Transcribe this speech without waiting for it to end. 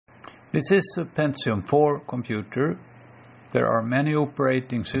This is a Pentium 4 computer. There are many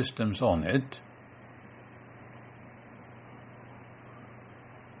operating systems on it.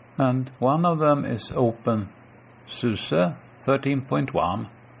 And one of them is OpenSUSE 13.1,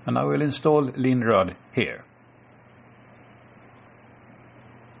 and I will install linrad here.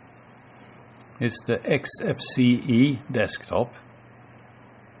 It's the XFCE desktop.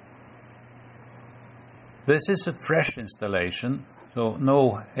 This is a fresh installation, so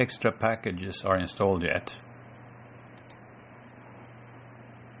no extra packages are installed yet.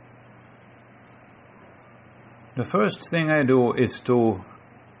 The first thing I do is to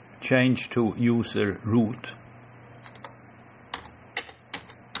change to user root.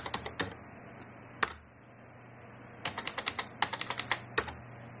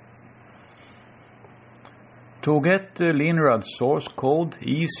 To get the linrad source code,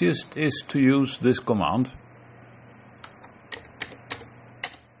 easiest is to use this command.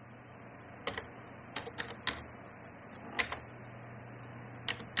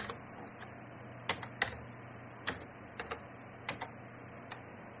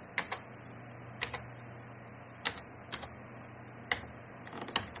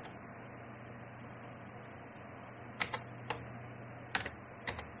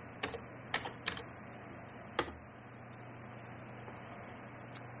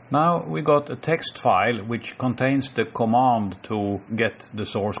 Now we got a text file which contains the command to get the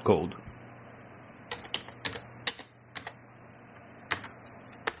source code.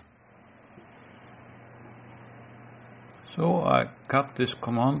 So I cut this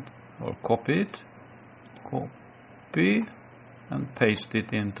command, or copy it, copy and paste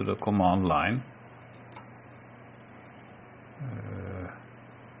it into the command line.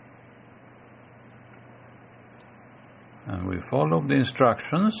 And we follow the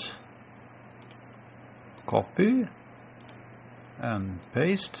instructions, copy and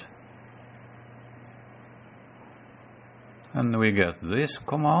paste, and we get this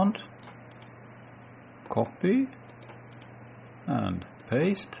command, copy and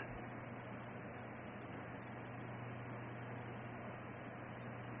paste,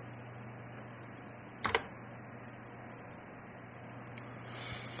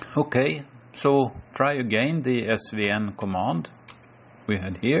 okay. So try again the svn command we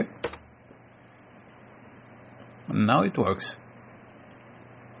had here. And now it works.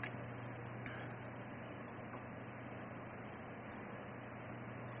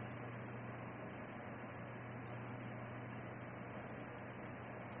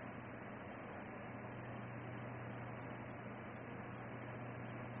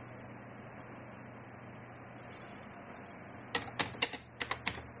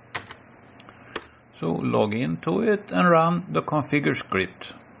 So log into it and run the configure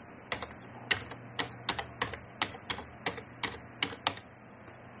script.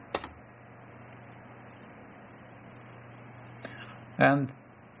 And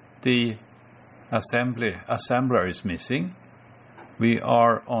the assembler is missing. We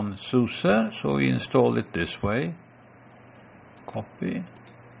are on SUSE, so we install it this way. Copy,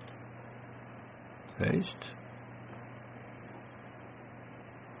 paste.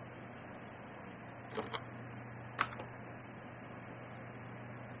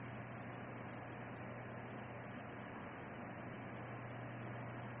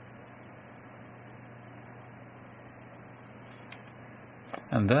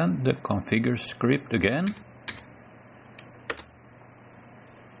 And then the configure script again.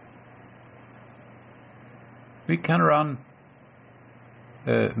 We can run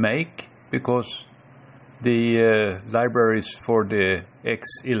make, because the libraries for the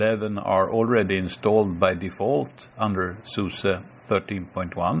X11 are already installed by default under SUSE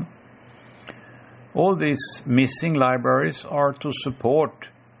 13.1. All these missing libraries are to support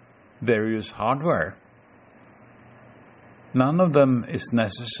various hardware. None of them is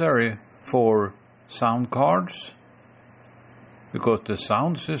necessary for sound cards, because the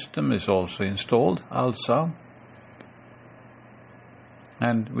sound system is also installed, ALSA.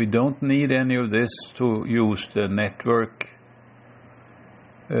 And we don't need any of this to use the network,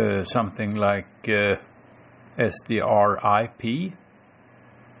 something like SDR-IP.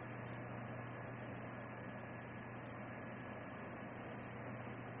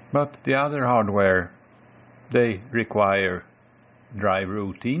 But the other hardware, they require drive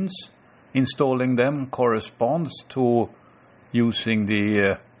routines. Installing them corresponds to using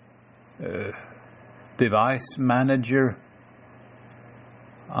the device manager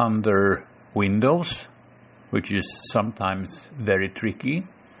under Windows, which is sometimes very tricky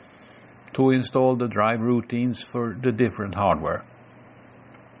to install the drive routines for the different hardware.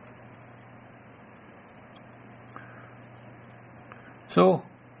 So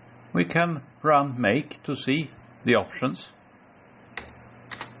we can run make to see the options.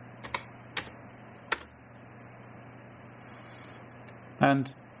 And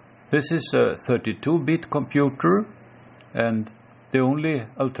this is a 32-bit computer, and the only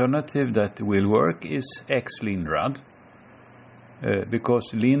alternative that will work is X-linrad,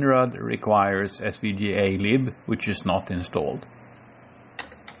 because linrad requires svga-lib, which is not installed.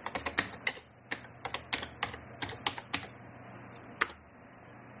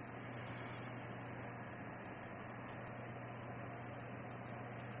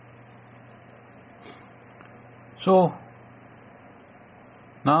 So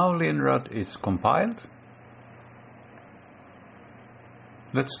now linrad is compiled.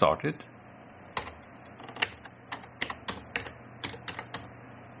 Let's start it.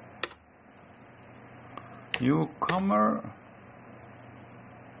 Newcomer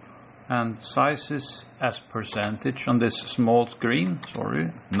and sizes as percentage on this small screen. Sorry,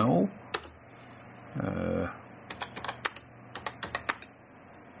 no.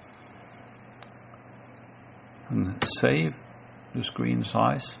 And save the screen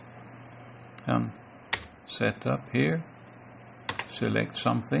size and set up here. Select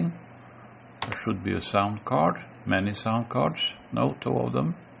something. There should be a sound card. Many sound cards. No, 2 of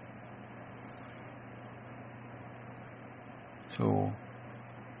them. So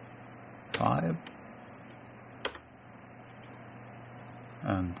 5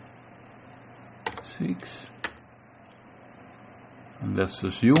 and 6. And let's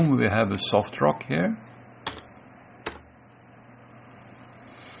assume we have a soft rock here.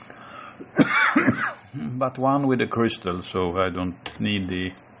 But one with a crystal, so I don't need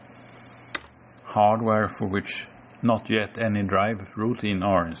the hardware for which not yet any drive routine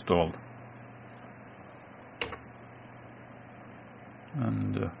are installed.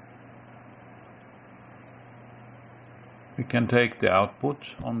 And we can take the output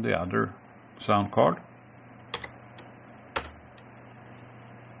on the other sound card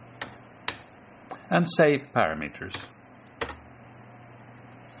and save parameters.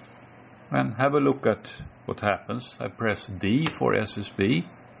 And have a look at what happens. I press D for SSB,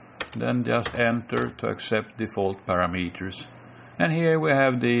 then just enter to accept default parameters. And here we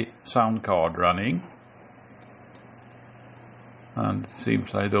have the sound card running. And it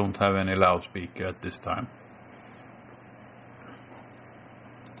seems I don't have any loudspeaker at this time.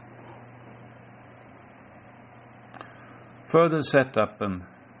 Further setup and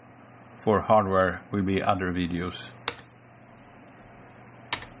for hardware will be other videos.